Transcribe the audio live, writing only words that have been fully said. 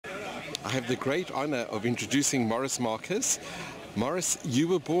I have the great honor of introducing Morris Marcus. Morris, you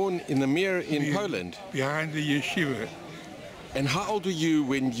were born in the Mir in Poland. Behind the yeshiva. And how old were you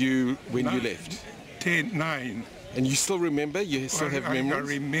when you left? 9. And you still remember? You still have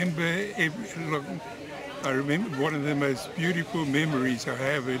memories? I remember one of the most beautiful memories I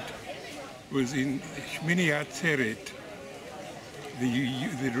have was in Shmini Atzeret.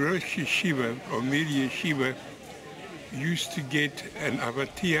 The Rosh Yeshiva, or Mir Yeshiva, used to get an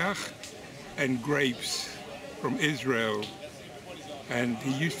avatiach and grapes from Israel. And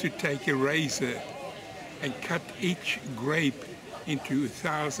he used to take a razor and cut each grape into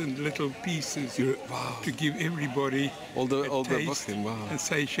 1,000 little pieces to give everybody all the taste and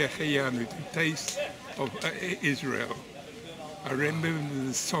say Shechayanu, the taste of Israel. I remember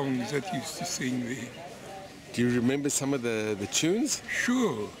the songs that he used to sing there. Do you remember some of the tunes?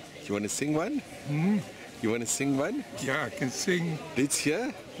 Sure. You want to sing one? You want to sing one? Yeah, I can sing. Let's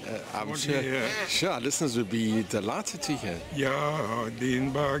hear. I'm sure our listeners would be delighted to hear. Ja,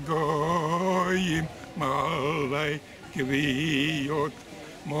 din bagoyim malay gviot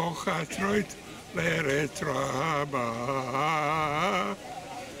mochatroit leret rabba.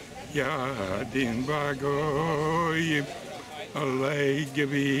 Ja, din bagoyim malay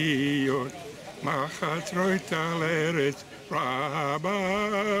gviot mochatroit leret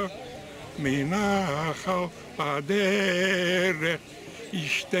rabba. Minachal baderech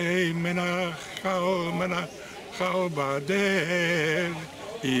Ishtei menachal bader,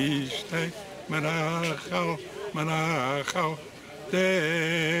 Ishtei menachal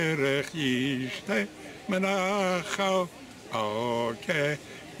derech, Ishtei menachal. Okay,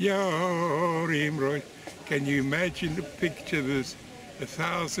 Yorim Roy. Can you imagine the picture? This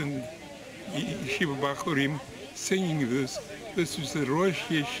 1,000 yeshiva bachurim singing this. This was the Rosh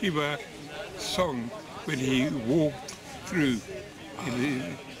Yeshiva song when he walked through.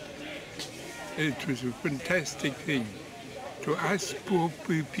 It was a fantastic thing. To us poor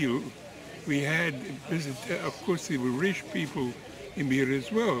people, we had visited, of course there were rich people in Mir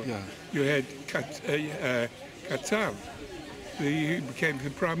as well. Yeah. You had Katsav. He became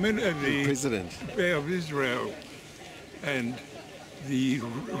the Prime Minister, the President of Israel. And the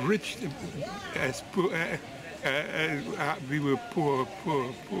rich, as poor, we were poor.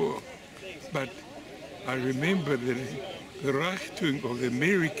 But I remember that the Reichtum of the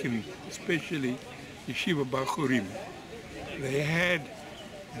American, especially Yeshiva Bachurim, they had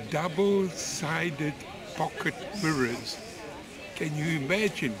double-sided pocket mirrors. Can you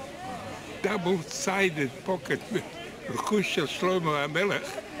imagine? Double-sided pocket mirrors.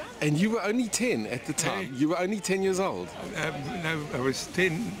 And you were only 10 at the time? You were only 10 years old? No, I was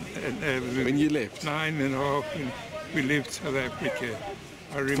 10. When you left? 9 and a half when we left South Africa.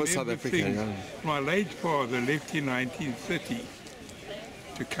 I remember things. My late father left in 1930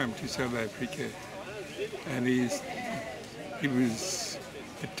 to come to South Africa, and he was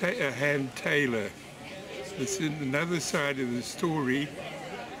a hand tailor. This is another side of the story.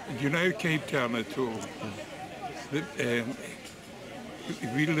 You know Cape Town at all?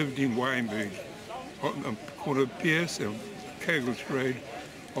 We lived in Wynberg, on corner of Pierce and Kegels Road,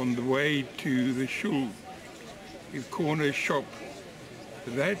 on the way to the shul, a corner shop.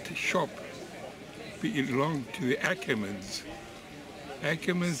 That shop belonged to the Ackermans.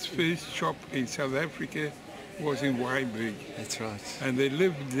 Ackermans' first shop in South Africa was in Wynberg. That's right. And they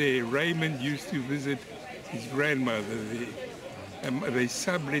lived there. Raymond used to visit his grandmother there. And they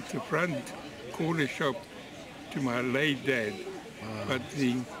sublet the front corner shop to my late dad. Wow. But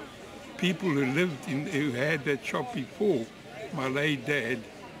the people who had that shop before my late dad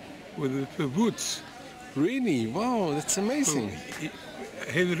were the Verwoods. Really? Wow, that's amazing.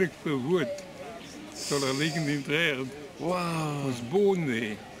 Hendrik Verwoerd, wow, was born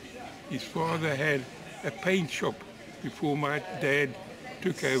there. His father had a paint shop before my dad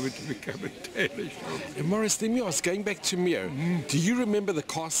took over to become a tailor shop. And Morris, let me ask, going back to Mir, do you remember the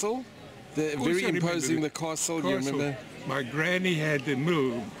castle? The very imposing castle, you remember? My granny had the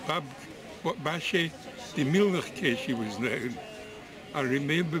mill, Bashe, the Milnerke she was known. I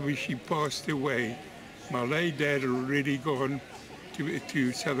remember when she passed away, my late dad had already gone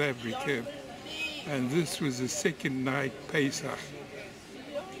to South Africa, and this was the second night Pesach.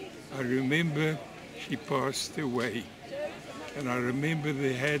 I remember she passed away, and I remember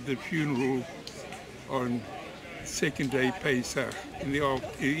they had the funeral on second day Pesach in the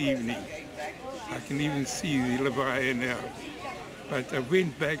evening. I can even see the Levaya now. But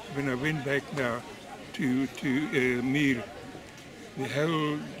when I went back now to Mir, the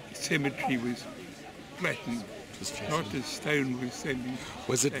whole cemetery was flattened. Not a stone was standing.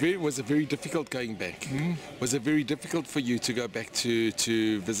 Was it very difficult going back? Was it very difficult for you to go back to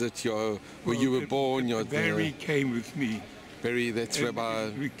visit where you were born? Barry came with me. Barry, that's Rabbi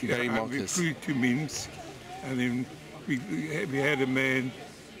Barry We Marcus. flew to Minsk, and then we had a man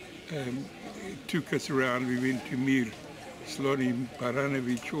took us around. We went to Mir, Slonim,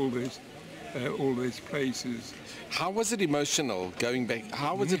 Baranovich, all those places. How was it emotional going back?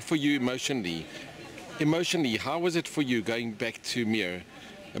 How was it for you emotionally? Emotionally, how was it for you going back to Mir?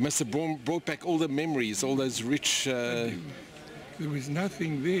 It must have brought back all the memories, all those rich... There was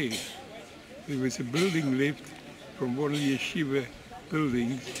nothing there. There was a building left from one of the yeshiva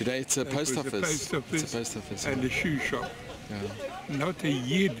buildings. Today it's a post office. It's a post office and a shoe shop. Yeah. Not a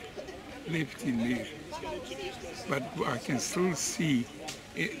yid left in there. But I can still see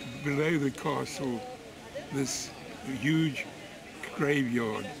below the castle this huge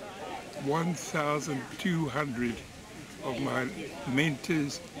graveyard. 1,200 of my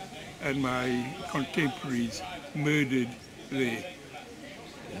mentors and my contemporaries murdered there.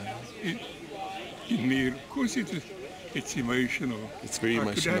 In Mir, of course, it's emotional. It's very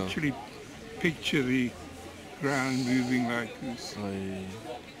emotional. I could actually picture the ground moving like this.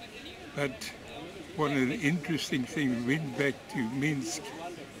 But one of the interesting things, we went back to Minsk.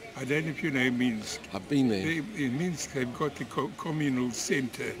 I don't know if you know Minsk. I've been there. In Minsk, they've got the communal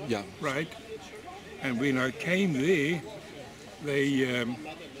center, yeah, right? And when I came there, they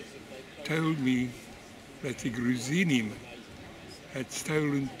told me that the Gruzinim had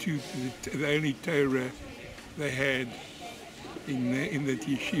stolen the only Torah they had in that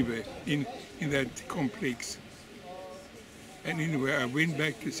yeshiva, in that complex. And anyway, I went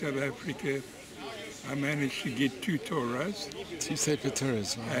back to South Africa. I managed to get 2 Torahs. 2 Sefer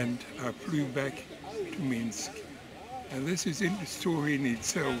Torahs, wow. And I flew back to Minsk. And this is a story in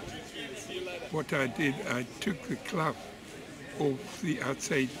itself. What I did, I took the cloth off the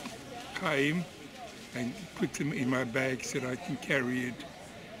outside heim and put them in my bag so that I can carry it.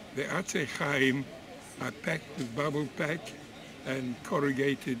 The outside heim, I packed with bubble pack and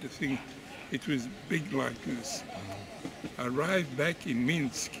corrugated the thing. It was big like this. I arrived back in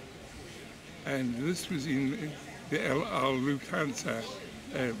Minsk, and this was in the El Al Lufthansa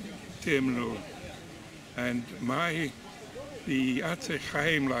terminal. And the Atze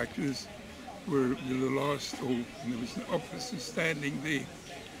Chaim like this were the last, and there was an officer standing there.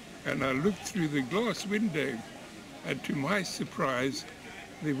 And I looked through the glass window, and to my surprise,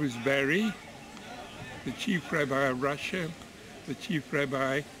 there was Barry, the chief rabbi of Russia, the chief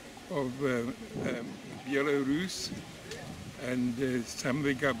rabbi of Belarus, and some of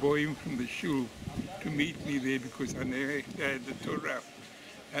the Gaboim from the shul to meet me there because I know they had the Torah.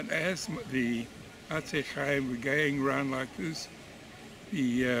 And as the Atze Chaim were going around like this,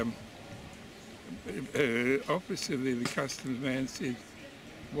 the officer there, the customs man, said,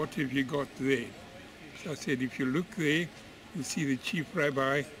 "What have you got there?" So I said, "If you look there, you'll see the chief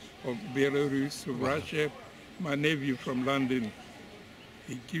rabbi of Belarus, of Russia, my nephew from London."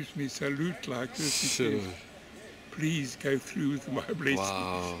 He gives me a salute like this. He says, "Please go through with my blessing."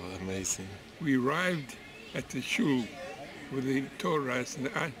 Wow, amazing. We arrived at the shul with the Torahs, and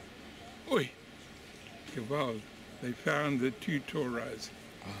they found the 2 Torahs.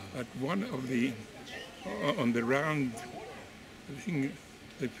 But one of on the round thing,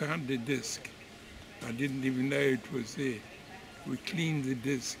 they found the disc. I didn't even know it was there. We cleaned the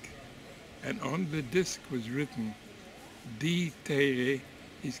disc, and on the disc was written, "Die Tere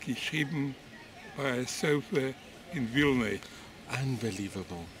is geschrieben by a sofa in Vilna."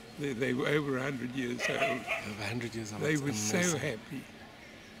 Unbelievable. They were over 100 years old. Over 100 years old. They were so happy.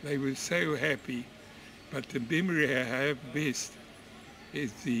 They were so happy. But the memory I have best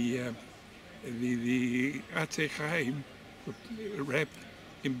is the Atze Chaim wrapped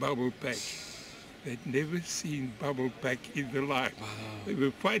in bubble pack. They'd never seen bubble pack in their life. Wow. They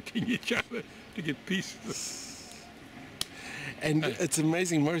were fighting each other to get pieces. And it's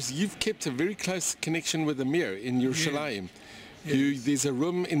amazing, Morris, you've kept a very close connection with the Mir in Yerushalayim. Yes. There's a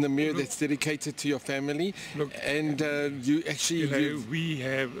room in the Mir that's dedicated to your family, and you actually... we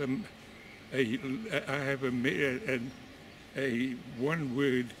have I have a one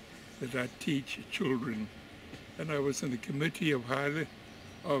word that I teach children, and I was in the committee of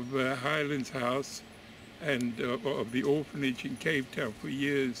Highlands House and of the orphanage in Cape Town for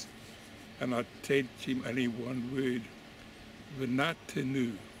years, and I teach him only one word,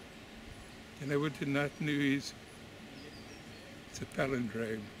 V'natenu. You know what V'natenu is? It's a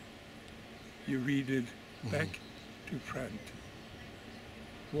palindrome. You read it back to front.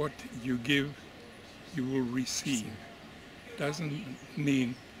 What you give, you will receive. Doesn't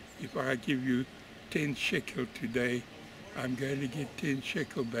mean if I give you 10 shekel today, I'm going to get 10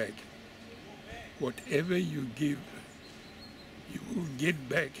 shekel back. Whatever you give, you will get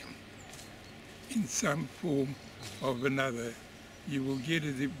back in some form of another. You will get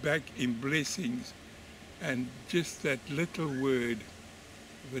it back in blessings. And just that little word,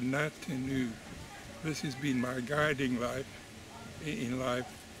 v'natenu, this has been my guiding life in life,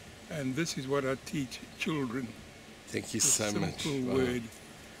 and this is what I teach children. Thank you The so much. simple word,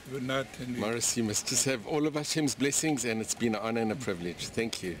 v'natenu. Morris, you must just have all of Hashem's blessings, and it's been an honor and a privilege.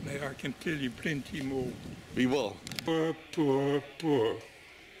 Thank you. Now, I can tell you plenty more. We will. Poor, poor, poor.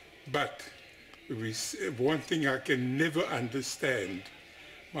 But one thing I can never understand,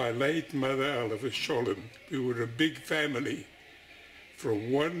 my late mother, Oliver Sholem, we were a big family.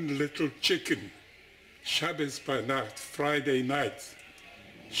 From one little chicken, Shabbos by night, Friday night,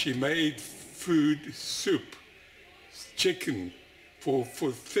 she made food, soup, chicken for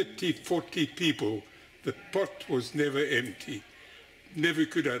 30, 40 people. The pot was never empty. Never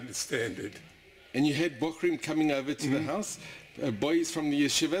could understand it. And you had Bochrim coming over to the house? Boys from the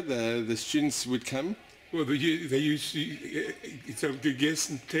yeshiva, the students would come? Well, they used to, it's a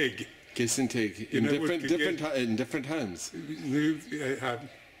gegessen teg. Gegessen teg, in different homes.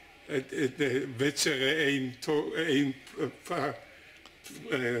 Wettere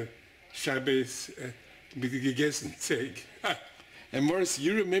een Shabbos mit gegessen teg. And Morris,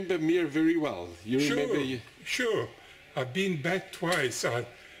 you remember Mir very well. You remember? Sure. I've been back twice. I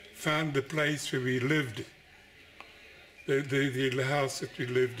found the place where we lived. The house that we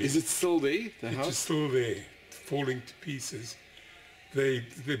lived in. Is it still there, the house? It's still there, falling to pieces. The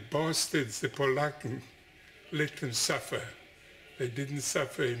bastards, the Polacken, let them suffer. They didn't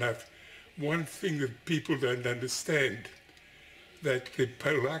suffer enough. One thing that people don't understand, that the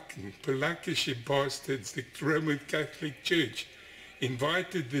Polakische bastards, the Roman Catholic Church,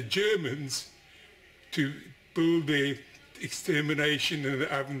 invited the Germans to build their extermination in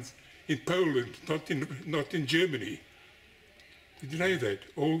the ovens in Poland, not in Germany. Did you know that?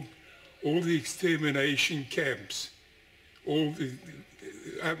 All the extermination camps, was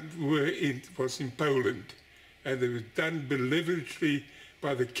in Poland, and it was done deliberately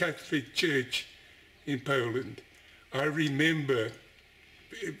by the Catholic Church in Poland. I remember,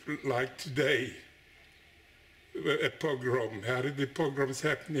 like today, a pogrom. How did the pogroms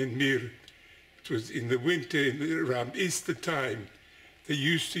happen in Mir? It was in the winter, around Easter time. They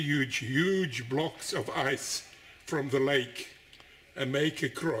used to use huge blocks of ice from the lake and make a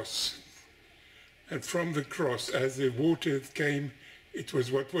cross. And from the cross, as the water came, it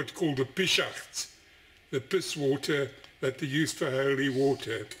was what called the pischachts, the piss water that they used for holy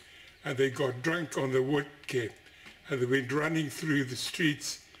water. And they got drunk on the vodka, and they went running through the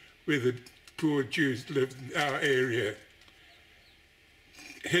streets where the poor Jews lived in our area.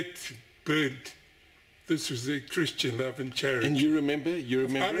 Hit, burnt. This was the Christian love and charity. And you remember?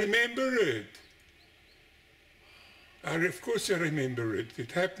 I remember it. Of course I remember it.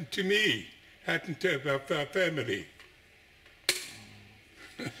 It happened to me. Happened to our family.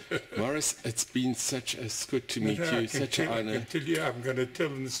 Morris, it's been such a good to meet you, such an honor. I can tell you, I'm going to tell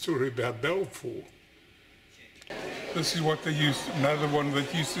them the story about Balfour. This is what they used, another one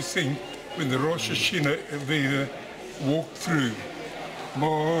that used to sing when the Rosh Hashanah walked through.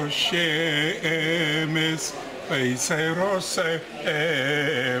 Moshe emes, Veisei Rosa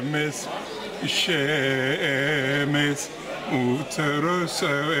emes, Shemes,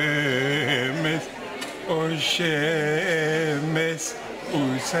 Uterosa emes, Oshemes,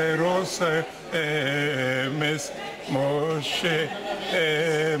 Userosa emes, Moshe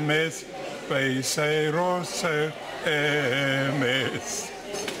emes, Veisei Rosa emes.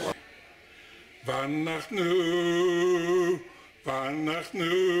 Vanachnu,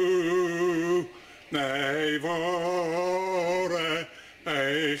 nei vore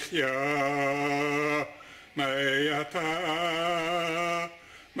echja, meyata,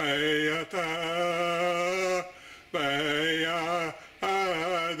 beyado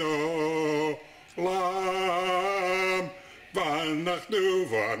lam.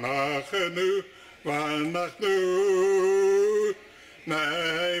 Vanachnu,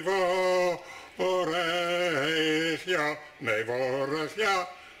 nei vore echja, Nevorachya,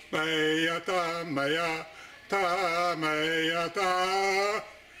 meyata,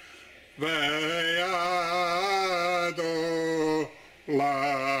 veyado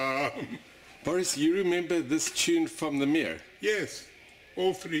lam. Boris, you remember this tune from the Mir? Yes,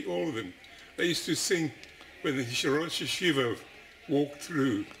 all of them. They used to sing when the Rosh Hashiva walked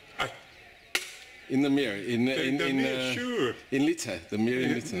through. In the Mir, sure. In Lita, the Mir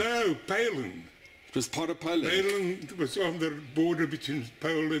in Lita. No, Poland. It was part of Poland. Poland was on the border between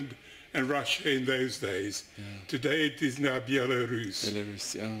Poland and Russia in those days. Yeah. Today it is now Belarus.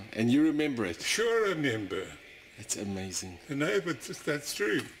 Belarus, yeah. And you remember it? Sure, I remember. It's amazing. No, but that's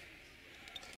true.